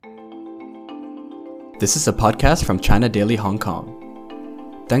This is a podcast from China Daily Hong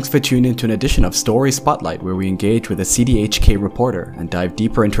Kong. Thanks for tuning in to an edition of Story Spotlight, where we engage with a CDHK reporter and dive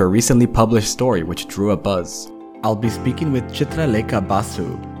deeper into a recently published story which drew a buzz. I'll be speaking with Chitralekha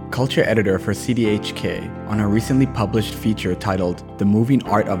Basu, culture editor for CDHK, on a recently published feature titled The Moving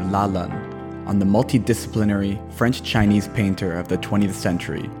Art of Lalan, on the multidisciplinary French-Chinese painter of the 20th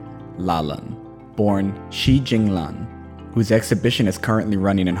century, Lalan, born Shi Jinglan, whose exhibition is currently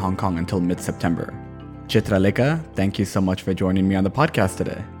running in Hong Kong until mid-September. Chitralekha, thank you so much for joining me on the podcast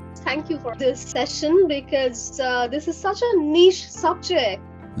today. Thank you for this session because this is such a niche subject.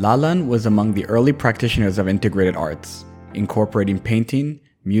 Lalan was among the early practitioners of integrated arts, incorporating painting,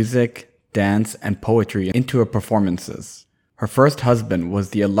 music, dance, and poetry into her performances. Her first husband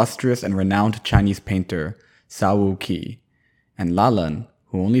was the illustrious and renowned Chinese painter Cao Wuqi, and Lalan,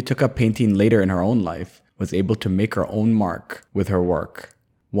 who only took up painting later in her own life, was able to make her own mark with her work,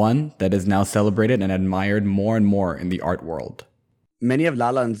 one that is now celebrated and admired more and more in the art world. Many of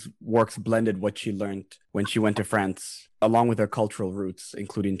Lalan's works blended what she learned when she went to France, along with her cultural roots,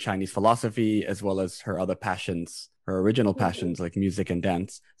 including Chinese philosophy, as well as her other passions, her original passions like music and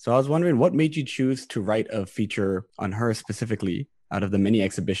dance. So I was wondering, what made you choose to write a feature on her specifically out of the many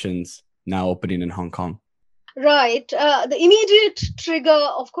exhibitions now opening in Hong Kong? Right. The immediate trigger,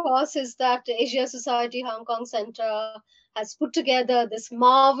 of course, is that the Asia Society Hong Kong Center has put together this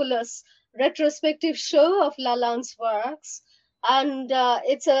marvelous retrospective show of Lalan's works. And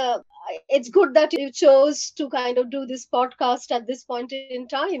it's good that you chose to kind of do this podcast at this point in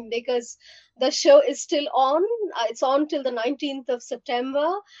time, because the show is still on. It's on till the 19th of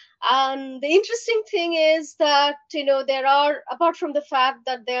September. And the interesting thing is that, there are, apart from the fact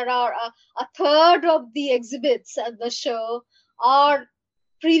that there are a third of the exhibits at the show are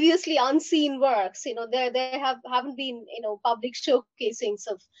previously unseen works. There haven't been, public showcasings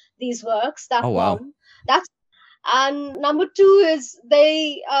of these works. That wow. one. And number two is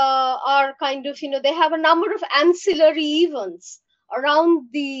they are kind of, they have a number of ancillary events around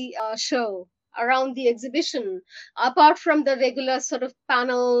the show, around the exhibition, apart from the regular sort of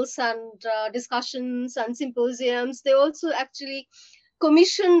panels and discussions and symposiums. They also actually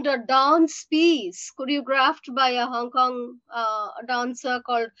commissioned a dance piece choreographed by a Hong Kong dancer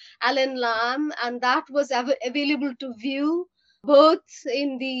called Alan Lam, and that was available to view both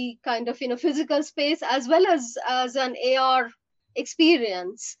in the kind of physical space as well as an AR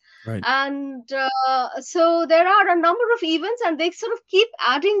experience. Right. And so there are a number of events, and they sort of keep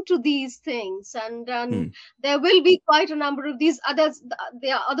adding to these things, and there will be quite a number of these others.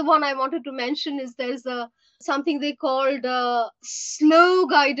 The other one I wanted to mention is there's something they called a slow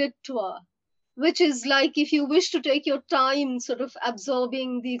guided tour, which is like, if you wish to take your time sort of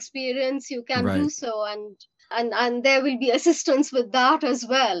absorbing the experience, you can do so, and there will be assistance with that as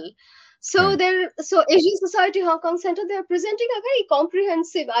well. So Asian Society Hong Kong Center, they're presenting a very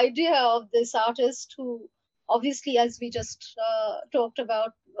comprehensive idea of this artist who, obviously, as we just talked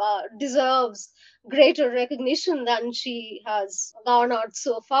about, deserves greater recognition than she has garnered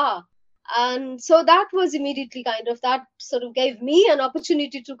so far. And so that was immediately that sort of gave me an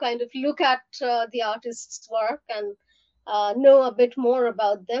opportunity to kind of look at the artist's work and know a bit more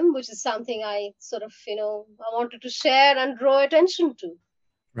about them, which is something I sort of, I wanted to share and draw attention to.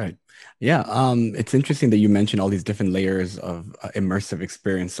 Right. Yeah. It's interesting that you mentioned all these different layers of immersive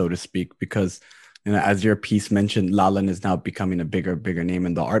experience, so to speak, because, as your piece mentioned, Lalan is now becoming a bigger name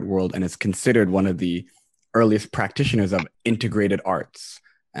in the art world, and it's considered one of the earliest practitioners of integrated arts.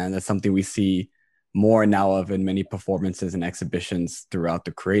 And that's something we see more now of in many performances and exhibitions throughout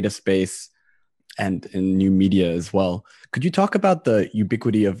the creative space and in new media as well. Could you talk about the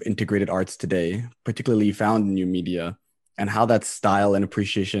ubiquity of integrated arts today, particularly found in new media, and how that style and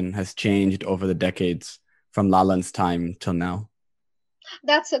appreciation has changed over the decades from Lalan's time till now?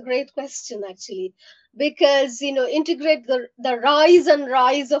 That's a great question, actually, because, the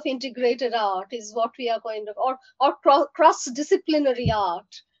rise of integrated art is what we are going to, or cross-disciplinary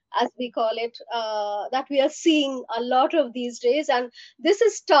art, as we call it, that we are seeing a lot of these days. And this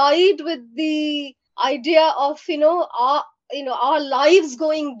is tied with the idea of, our lives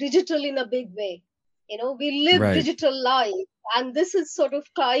going digital in a big way. We live digital life. And this is sort of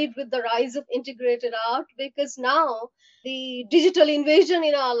tied with the rise of integrated art, because now the digital invasion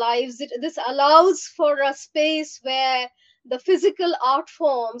in our lives, this allows for a space where the physical art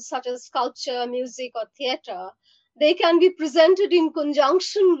forms such as sculpture, music, or theater, they can be presented in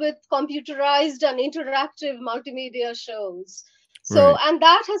conjunction with computerized and interactive multimedia shows. So, and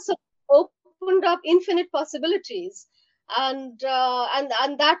that has sort of opened up infinite possibilities. And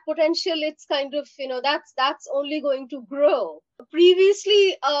that potential, it's kind of, that's only going to grow.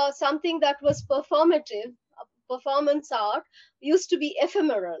 Previously, something that was performative, performance art, used to be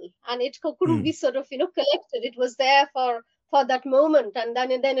ephemeral, and it couldn't be sort of, collected. It was there for that moment, and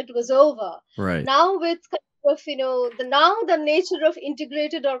then it was over. Right. Now with kind of, the nature of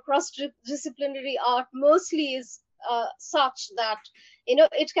integrated or cross disciplinary art mostly is such that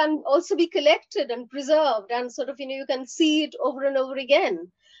it can also be collected and preserved, and sort of, you can see it over and over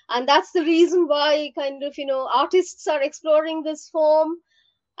again. And that's the reason why kind of, artists are exploring this form,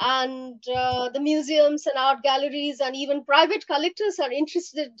 and the museums and art galleries and even private collectors are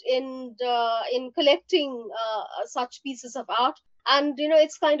interested in collecting such pieces of art. And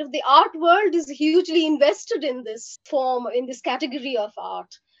it's kind of, the art world is hugely invested in this form, in this category of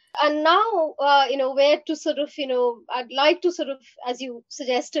art. And now, where to sort of, I'd like to sort of, as you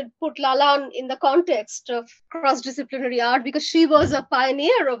suggested, put Lalan in the context of cross-disciplinary art, because she was a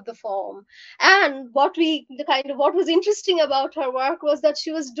pioneer of the form. And what was interesting about her work was that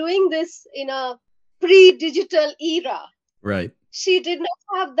she was doing this in a pre-digital era. Right. She did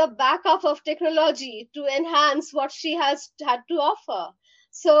not have the backup of technology to enhance what she had to offer.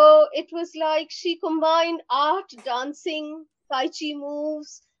 So it was like she combined art, dancing, Tai Chi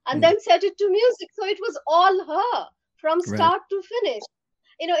moves, and then set it to music. So it was all her from start to finish.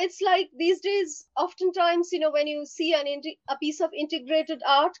 It's like these days, oftentimes, when you see a piece of integrated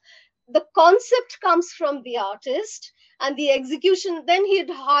art, the concept comes from the artist, and the execution, then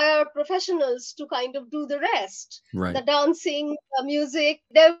he'd hire professionals to kind of do the rest. Right. The dancing, the music,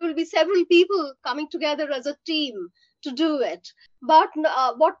 there will be several people coming together as a team to do it. But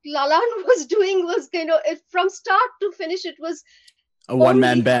what Lalan was doing was, from start to finish, it was a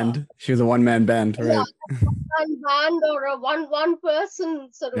one-man band. She was a one-man band, right? Yeah, one band, or a one person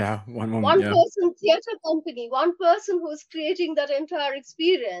sort of one person theater company, one person who's creating that entire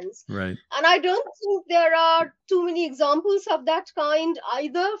experience. Right. And I don't think there are too many examples of that kind,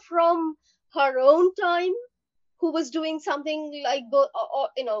 either from her own time, who was doing something like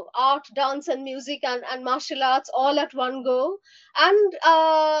art, dance, and music, and martial arts all at one go. And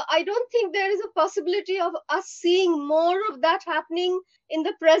I don't think there is a possibility of us seeing more of that happening in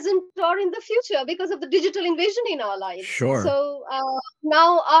the present or in the future because of the digital invasion in our lives. Sure. So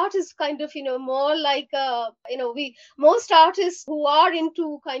now art is kind of, more like, most artists who are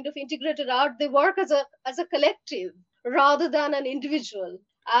into kind of integrated art, they work as a collective rather than an individual.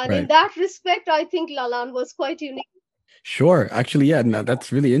 And in that respect, I think Lalan was quite unique. Sure. Actually, yeah, no,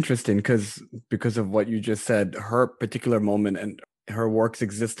 that's really interesting because of what you just said, her particular moment and her work's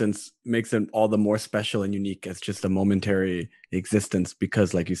existence makes it all the more special and unique as just a momentary existence,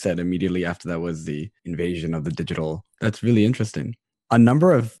 because like you said, immediately after that was the invasion of the digital. That's really interesting. A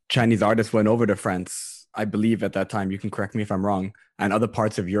number of Chinese artists went over to France, I believe at that time, you can correct me if I'm wrong, and other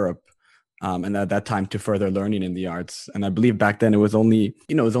parts of Europe. And at that time to further learning in the arts. And I believe back then it was only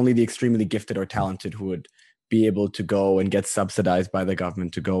the extremely gifted or talented who would be able to go and get subsidized by the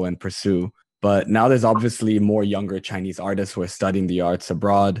government to go and pursue. But now there's obviously more younger Chinese artists who are studying the arts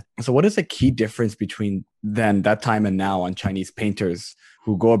abroad. So what is the key difference between then, that time, and now on Chinese painters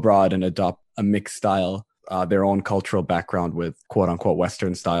who go abroad and adopt a mixed style, their own cultural background with quote unquote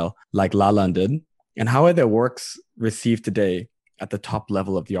Western style, like Lalan did? And how are their works received today at the top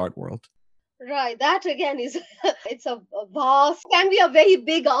level of the art world? Right. That again is, it's a vast, can be a very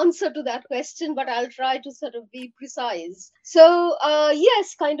big answer to that question, but I'll try to sort of be precise. So,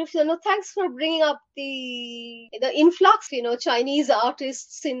 yes, kind of, thanks for bringing up the influx, Chinese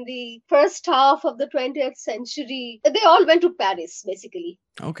artists in the first half of the 20th century. They all went to Paris, basically.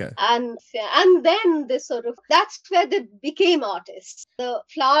 Okay. And then they that's where they became artists. The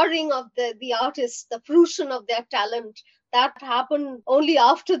flowering of the artists, the fruition of their talent, that happened only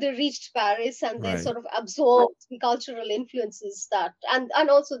after they reached Paris, and they sort of absorbed the cultural influences and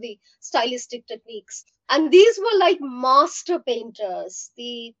also the stylistic techniques. And these were like master painters,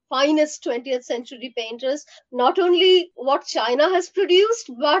 the finest 20th century painters, not only what China has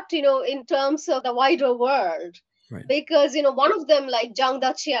produced, but, in terms of the wider world. Right. Because, one of them, like Zhang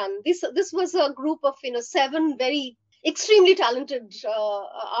Daqian, this was a group of, 7 very extremely talented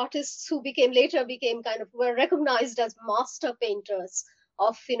artists who were recognized as master painters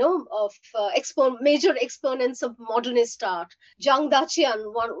of major exponents of modernist art. Zhang Daqian,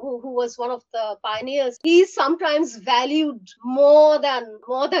 who was one of the pioneers, he's sometimes valued more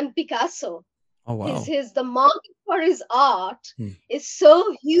than Picasso. Oh wow! The market for his art is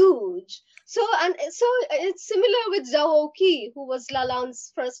so huge. So it's similar with Zhao Oki, who was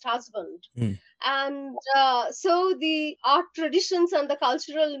Lalanne's first husband. Mm. And so the art traditions and the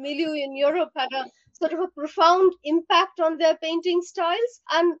cultural milieu in Europe had a sort of a profound impact on their painting styles.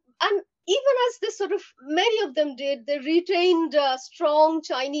 And even as they sort of, many of them did, they retained a strong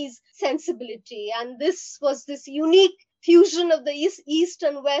Chinese sensibility. And this was this unique fusion of the east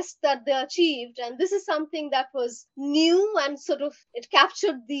and west that they achieved, and this is something that was new and sort of it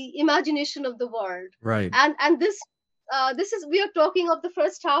captured the imagination of the world. Right. And this is, we are talking of the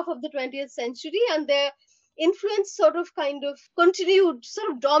first half of the 20th century, and their influence sort of kind of continued, sort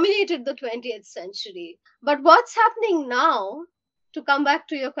of dominated the 20th century. But what's happening now, to come back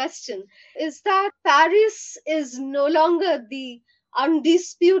to your question, is that Paris is no longer the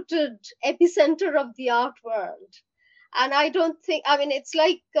undisputed epicenter of the art world. And I don't think, I mean, it's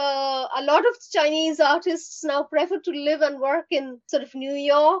like a lot of Chinese artists now prefer to live and work in sort of New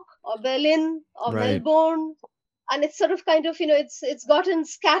York or Berlin or Right. Melbourne. And it's sort of kind of, it's gotten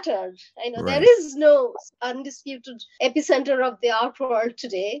scattered. There Right. is no undisputed epicenter of the art world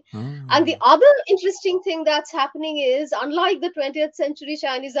today. Oh. And the other interesting thing that's happening is, unlike the 20th century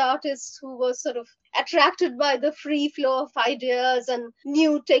Chinese artists who were sort of attracted by the free flow of ideas and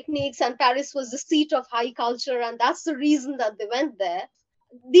new techniques, and Paris was the seat of high culture, and that's the reason that they went there.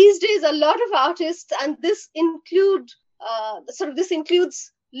 These days, a lot of artists, and this includes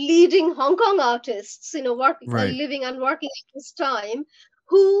leading Hong Kong artists, Right. living and working at this time,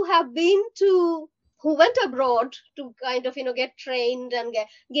 who went abroad to kind of get trained and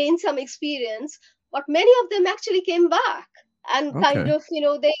gain some experience, but many of them actually came back and kind Okay. of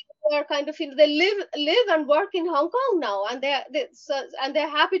they were kind of they live and work in Hong Kong now, and they're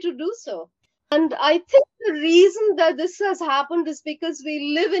happy to do so. And I think the reason that this has happened is because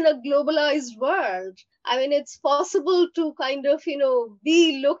we live in a globalized world. I mean, it's possible to kind of,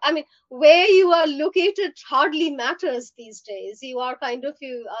 where you are located hardly matters these days. You are kind of,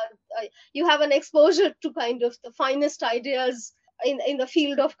 you have an exposure to kind of the finest ideas in the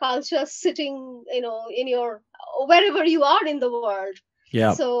field of culture sitting, in your, wherever you are in the world.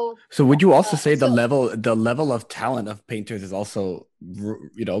 Yeah. So would you also say the level of talent of painters is also,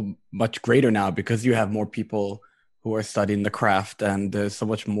 much greater now because you have more people who are studying the craft, and there's so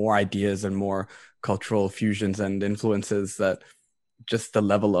much more ideas and more cultural fusions and influences that just the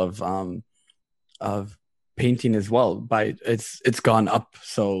level of painting as well it's gone up.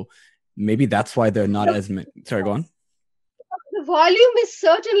 So maybe that's why they're not as many. Sorry, go on. The volume is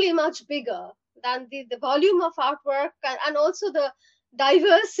certainly much bigger than the volume of artwork, and also the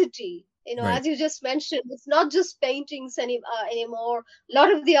diversity. Right. As you just mentioned, it's not just paintings anymore. A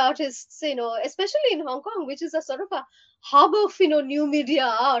lot of the artists, especially in Hong Kong, which is a sort of a hub of new media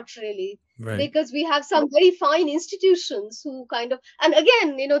art, really. Right. Because we have some very fine institutions who kind of, and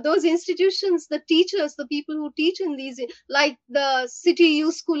again, those institutions, the teachers, the people who teach in these, like the City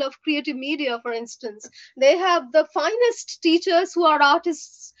U School of Creative Media, for instance, they have the finest teachers who are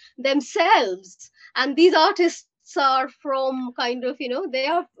artists themselves. And these artists are from kind of,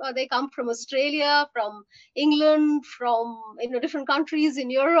 they come from Australia, from England, from different countries in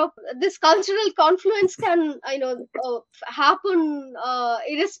Europe. This cultural confluence can happen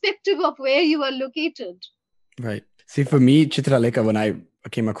irrespective of where you are located. Right. See, for me, Chitralekha, when I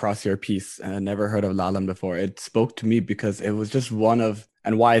came across your piece and I never heard of Lalan before, it spoke to me because it was just one of,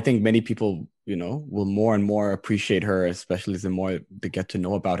 and why I think many people, will more and more appreciate her, especially the more they get to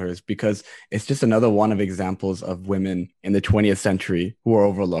know about her, is because it's just another one of examples of women in the 20th century who are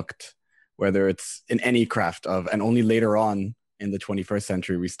overlooked, whether it's in any craft of, and only later on in the 21st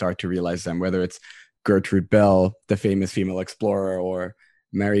century, we start to realize them, whether it's Gertrude Bell, the famous female explorer, or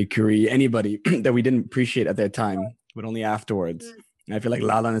Marie Curie, anybody that we didn't appreciate at that time, but only afterwards. And I feel like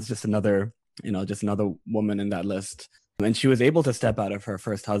Lalan is just another woman in that list. And she was able to step out of her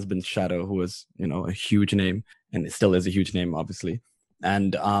first husband's shadow, who was, a huge name, and it still is a huge name, obviously.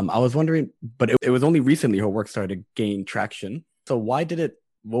 And I was wondering, but it was only recently her work started to gain traction. So what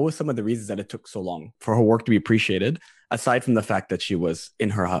were some of the reasons that it took so long for her work to be appreciated, aside from the fact that she was in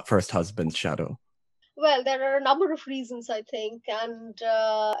her first husband's shadow? Well, there are a number of reasons, I think, and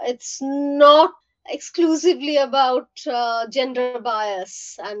it's not exclusively about gender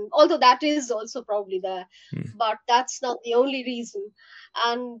bias, and although that is also probably there, but that's not the only reason.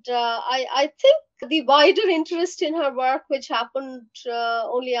 And I think the wider interest in her work, which happened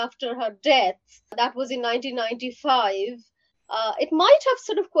only after her death, that was in 1995, it might have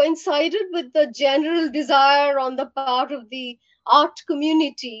sort of coincided with the general desire on the part of the art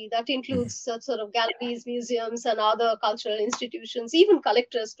community that includes sort of galleries, museums, and other cultural institutions, even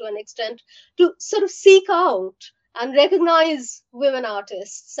collectors to an extent, to sort of seek out and recognize women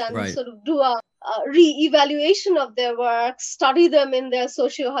artists and Right. sort of do a re-evaluation of their works, study them in their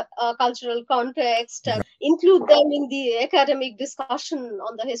socio-cultural context, and Right. include them in the academic discussion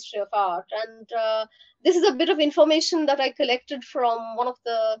on the history of art. And this is a bit of information that I collected from one of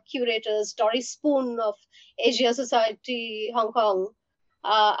the curators, Doris Spoon of Asia Society Hong Kong.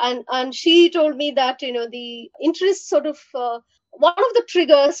 And she told me that the interest sort of one of the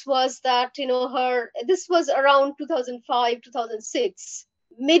triggers was that her this was around 2005 2006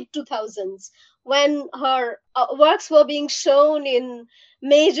 mid 2000s when her works were being shown in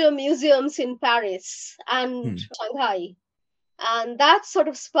major museums in Paris and Shanghai, and that sort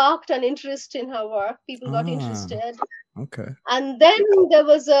of sparked an interest in her work. People got Ah, interested, okay. and then there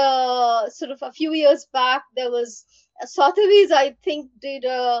was a sort of a few years back, there was Sotheby's, I think, did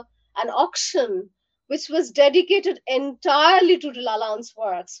an auction which was dedicated entirely to Lalanne's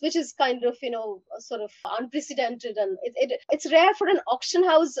works, which is kind of, sort of unprecedented. And it's rare for an auction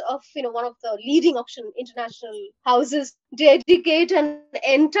house of, one of the leading auction international houses dedicate an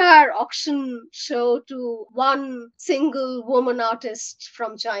entire auction show to one single woman artist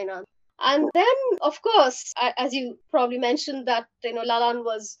from China. And then, of course, as you probably mentioned, that Lalanne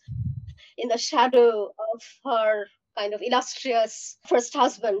was in the shadow of her kind of illustrious first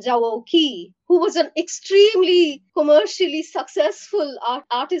husband, Zhao Qi, who was an extremely commercially successful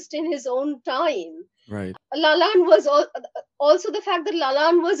artist in his own time. Right. Lalanne was also the fact that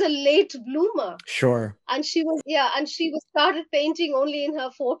Lalanne was a late bloomer, Sure. and she was started painting only in her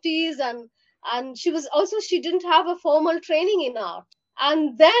 40s, and she didn't have a formal training in art.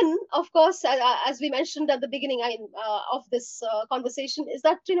 And then, of course, as we mentioned at the beginning of this conversation, is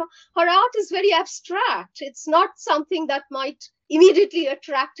that her art is very abstract. It's not something that might immediately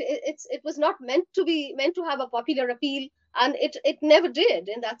attract. It was not meant to have a popular appeal, and it never did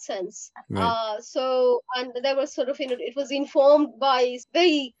in that sense. Right. So, and there was sort of it was informed by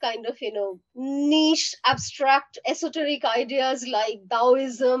very kind of niche, abstract, esoteric ideas like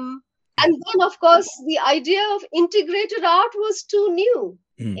Taoism. And then, of course, the idea of integrated art was too new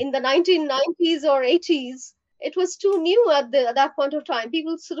in the 1990s or 80s. It was too new at that point of time.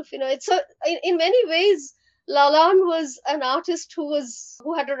 People sort of, in many ways, Lalanne was an artist who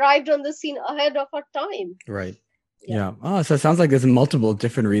had arrived on the scene ahead of her time. Right. Yeah. Oh, so it sounds like there's multiple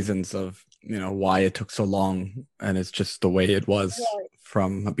different reasons of, why it took so long, and it's just the way it was,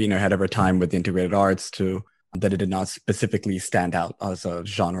 from being ahead of her time with the integrated arts to that it did not specifically stand out as a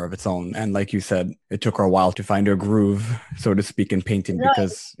genre of its own. And like you said, it took her a while to find her groove, so to speak, in painting,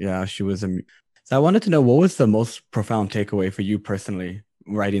 because she was so I wanted to know, what was the most profound takeaway for you personally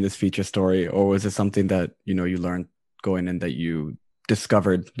writing this feature story? Or was it something that, you learned going in, that you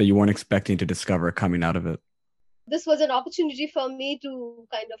discovered that you weren't expecting to discover coming out of it? This was an opportunity for me to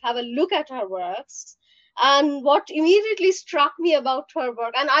kind of have a look at her works. And what immediately struck me about her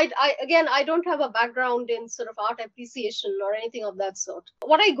work, and I don't have a background in sort of art appreciation or anything of that sort.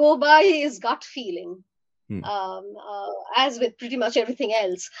 What I go by is gut feeling, as with pretty much everything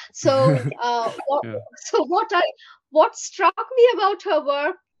else. So, what struck me about her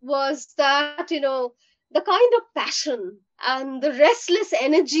work was that the kind of passion and the restless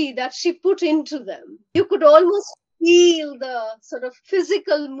energy that she put into them. You could almost feel the sort of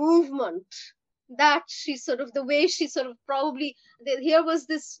physical movement that the way she sort of probably, here was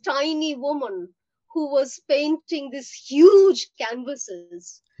this tiny woman who was painting these huge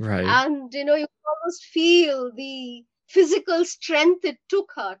canvases. Right. And, you almost feel the physical strength it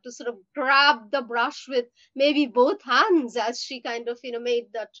took her to sort of grab the brush with maybe both hands as she kind of made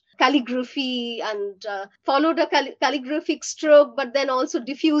that calligraphy and followed a calligraphic stroke, but then also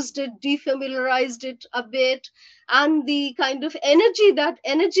diffused it, defamiliarized it a bit, and the kind of energy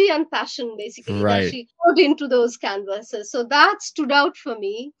and passion basically that she put into those canvases. So that stood out for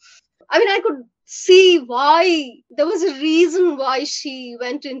me. I mean, I could see why there was a reason why she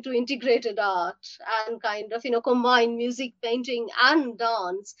went into integrated art and kind of combined music, painting and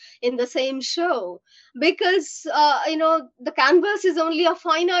dance in the same show, because the canvas is only a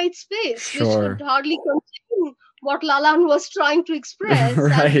finite space which could hardly contain what Lalanne was trying to express.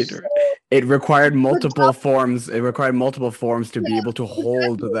 Right. So it required multiple forms. It required multiple forms to be able to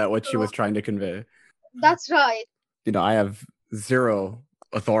hold what she was trying to convey. That's right. I have zero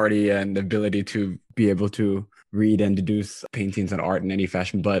authority and ability to be able to read and deduce paintings and art in any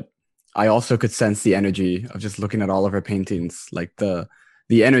fashion, but I also could sense the energy of just looking at all of her paintings. Like the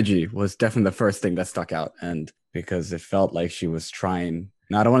energy was definitely the first thing that stuck out, and because it felt like she was trying,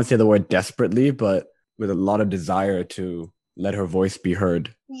 now I don't want to say the word desperately, but with a lot of desire to let her voice be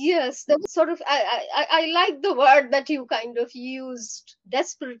heard. Yes, there was sort of I like the word that you kind of used,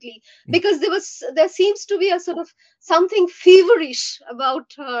 desperately, because there seems to be a sort of something feverish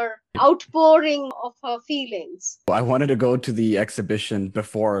about her outpouring of her feelings. I wanted to go to the exhibition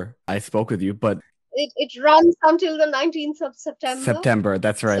before I spoke with you, but it runs until the 19th of September. September,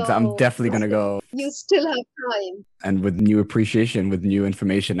 that's right. So I'm definitely going to go. You still have time. And with new appreciation, with new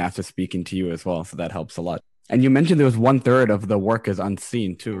information after speaking to you as well. So that helps a lot. And you mentioned there was 1/3 of the work is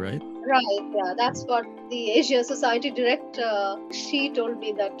unseen too, right? Right, yeah. That's what the Asia Society director, she told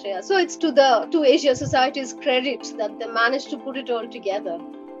me that. Yeah. So it's to Asia Society's credit that they managed to put it all together.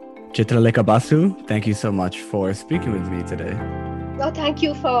 Chitralekha Basu, thank you so much for speaking with me today. Well, thank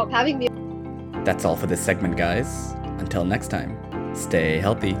you for having me. That's all for this segment, guys. Until next time, stay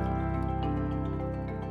healthy.